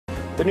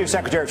The new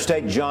Secretary of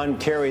State, John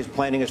Kerry, is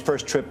planning his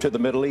first trip to the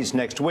Middle East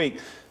next week.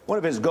 One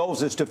of his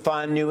goals is to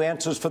find new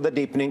answers for the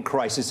deepening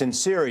crisis in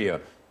Syria.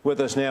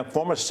 With us now,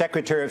 former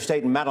Secretary of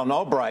State Madeleine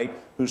Albright,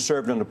 who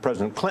served under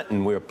President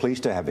Clinton. We are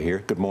pleased to have her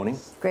here. Good morning.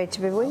 Great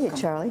to be with you,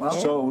 Charlie.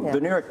 The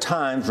New York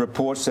Times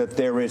reports that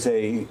there is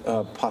a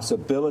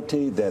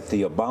possibility that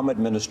the Obama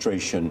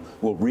administration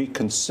will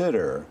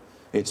reconsider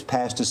its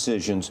past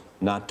decisions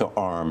not to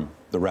arm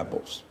the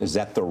rebels. Is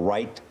that the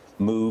right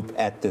move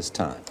at this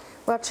time?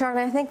 Well,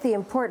 Charlie, I think the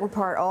important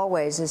part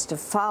always is to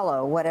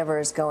follow whatever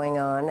is going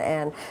on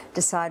and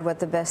decide what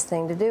the best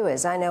thing to do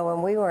is. I know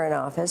when we were in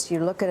office,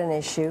 you look at an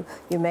issue,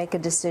 you make a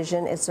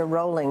decision, it's a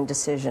rolling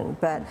decision.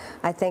 But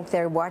I think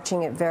they're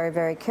watching it very,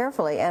 very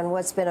carefully. And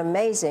what's been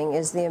amazing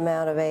is the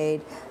amount of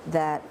aid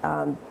that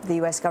the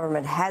U.S.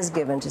 government has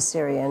given to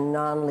Syria,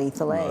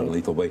 non-lethal aid.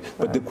 Non-lethal aid.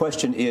 But the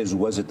question is,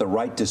 was it the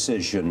right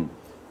decision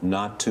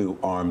not to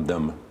arm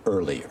them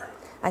earlier?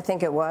 I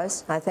think it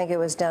was. I think it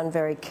was done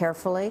very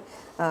carefully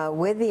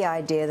with the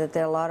idea that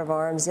there are a lot of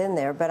arms in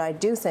there. But I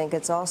do think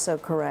it's also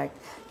correct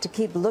to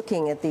keep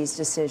looking at these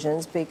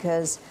decisions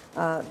because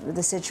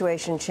the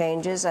situation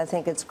changes. I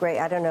think it's great.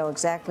 I don't know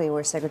exactly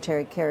where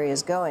Secretary Kerry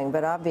is going,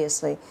 but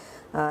obviously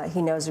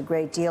he knows a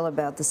great deal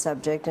about the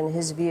subject, and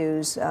his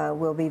views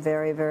will be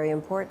very, very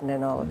important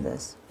in all of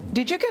this.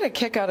 Did you get a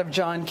kick out of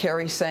John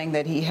Kerry saying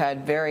that he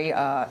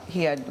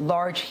had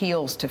large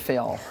heels to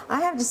fill?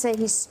 I have to say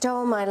he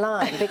stole my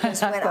line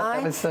because when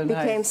I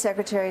became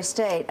Secretary of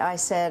State, I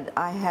said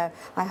I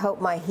hope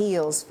my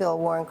heels fill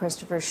Warren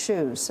Christopher's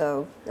shoes.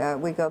 So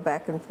we go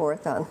back and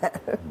forth on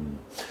that.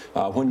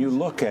 When you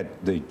look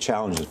at the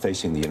challenges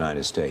facing the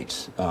United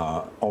States,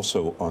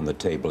 also on the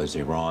table is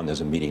Iran.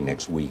 There's a meeting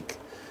next week.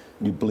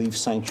 Do you believe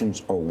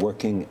sanctions are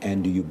working,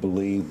 and do you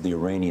believe the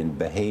Iranian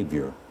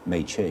behavior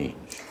may change?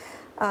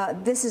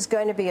 This is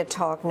going to be a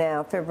talk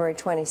now, February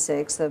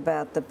 26th,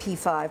 about the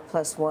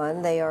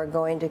P5+1. They are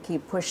going to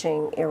keep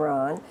pushing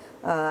Iran.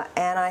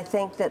 And I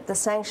think that the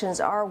sanctions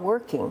are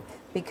working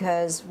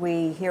because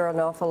we hear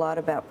an awful lot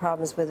about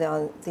problems with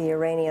the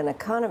Iranian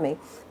economy.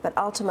 But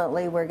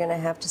ultimately, we're going to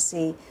have to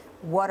see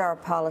what our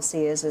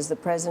policy is. As the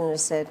president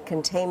has said,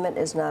 containment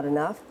is not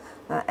enough.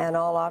 And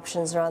all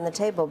options are on the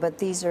table. But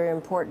these are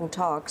important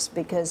talks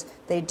because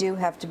they do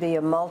have to be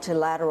a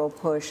multilateral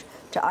push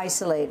to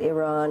isolate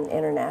Iran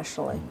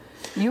internationally.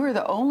 You are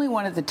the only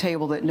one at the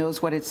table that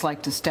knows what it's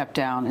like to step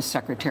down as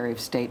Secretary of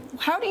State.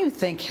 How do you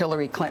think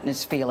Hillary Clinton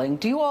is feeling?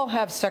 Do you all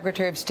have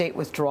Secretary of State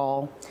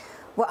withdrawal?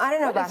 Well, I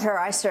don't know about her.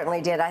 I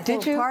certainly did. I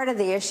think part of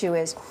the issue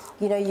is,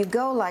 you know, you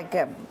go like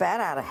a bat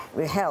out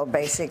of hell,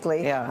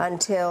 basically,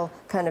 until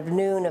kind of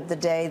noon of the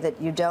day that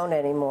you don't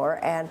anymore.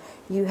 And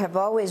you have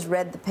always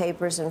read the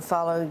papers and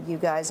followed you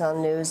guys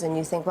on news, and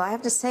you think, well, I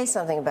have to say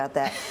something about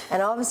that.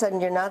 And all of a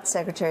sudden, you're not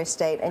Secretary of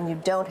State, and you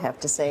don't have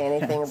to say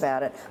anything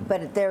about it.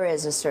 But there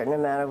is a certain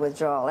amount of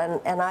withdrawal.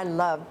 And I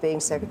love being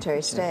Secretary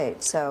of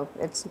State. So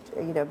it's,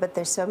 you know, but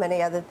there's so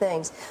many other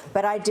things.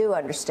 But I do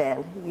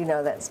understand, you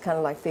know, that's kind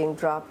of like being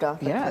dropped off.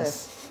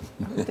 Yes,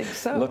 I think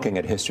so. Looking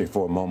at history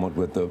for a moment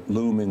with the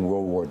looming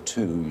World War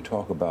II, you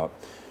talk about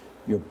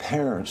your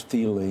parents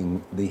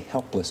feeling the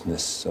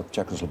helplessness of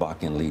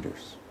Czechoslovakian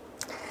leaders.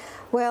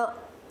 Well,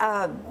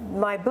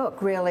 my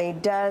book really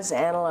does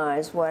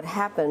analyze what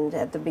happened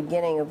at the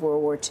beginning of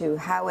World War II,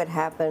 how it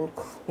happened,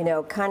 you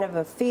know, kind of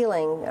a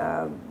feeling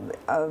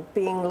of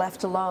being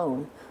left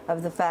alone,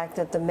 of the fact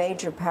that the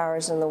major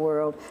powers in the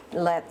world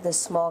let this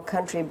small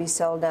country be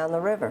sold down the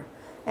river.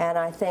 And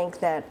I think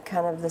that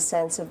kind of the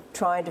sense of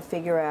trying to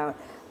figure out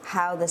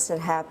how this had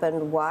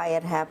happened, why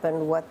it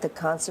happened, what the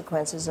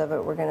consequences of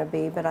it were going to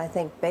be. But I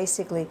think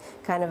basically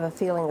kind of a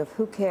feeling of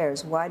who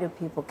cares? Why do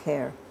people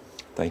care?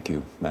 Thank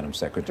you, Madam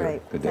Secretary.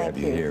 Great. Good to have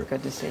you here.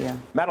 Good to see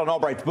you. Madeleine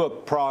Albright's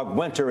book, Prague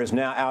Winter, is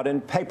now out in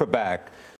paperback.